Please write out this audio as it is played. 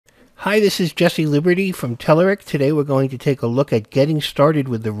Hi, this is Jesse Liberty from Telerik. Today we're going to take a look at getting started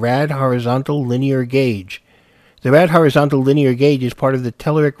with the RAD horizontal linear gauge. The RAD horizontal linear gauge is part of the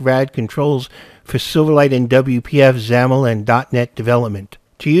Telerik RAD controls for Silverlight and WPF, XAML, and .NET development.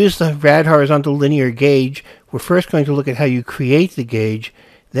 To use the RAD horizontal linear gauge, we're first going to look at how you create the gauge,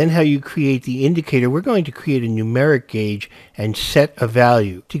 then how you create the indicator. We're going to create a numeric gauge and set a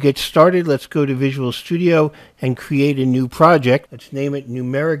value. To get started, let's go to Visual Studio and create a new project. Let's name it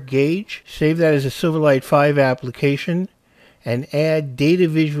Numeric Gauge. Save that as a Silverlight 5 application and add data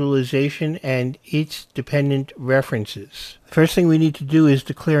visualization and its dependent references. The first thing we need to do is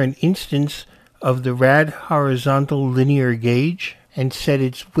declare an instance of the RAD horizontal linear gauge and set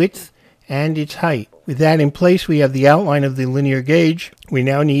its width and its height. With that in place, we have the outline of the linear gauge. We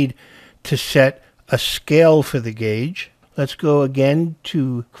now need to set a scale for the gauge. Let's go again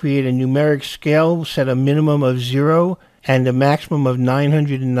to create a numeric scale, set a minimum of 0 and a maximum of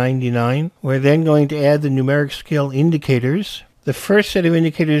 999. We're then going to add the numeric scale indicators. The first set of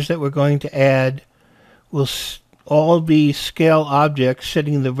indicators that we're going to add will all be scale objects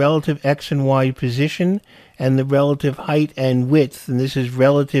setting the relative x and y position and the relative height and width, and this is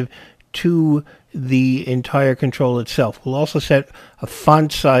relative to the entire control itself. We'll also set a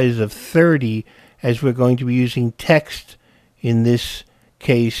font size of 30 as we're going to be using text in this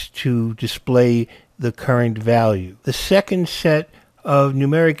case to display the current value. The second set of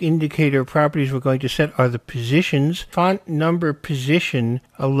numeric indicator properties we're going to set are the positions. Font number position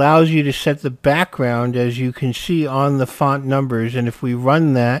allows you to set the background, as you can see on the font numbers, and if we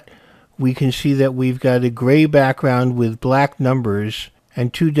run that, we can see that we've got a gray background with black numbers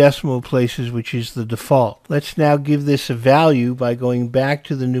and 2 decimal places, which is the default. Let's now give this a value by going back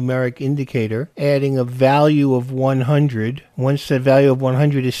to the numeric indicator, adding a value of 100. Once that value of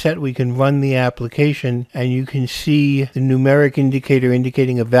 100 is set, we can run the application, and you can see the numeric indicator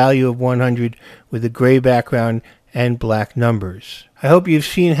indicating a value of 100 with a gray background and black numbers. I hope you've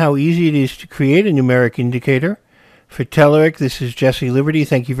seen how easy it is to create a numeric indicator. For Telerik, this is Jesse Liberty.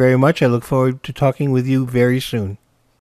 Thank you very much. I look forward to talking with you very soon.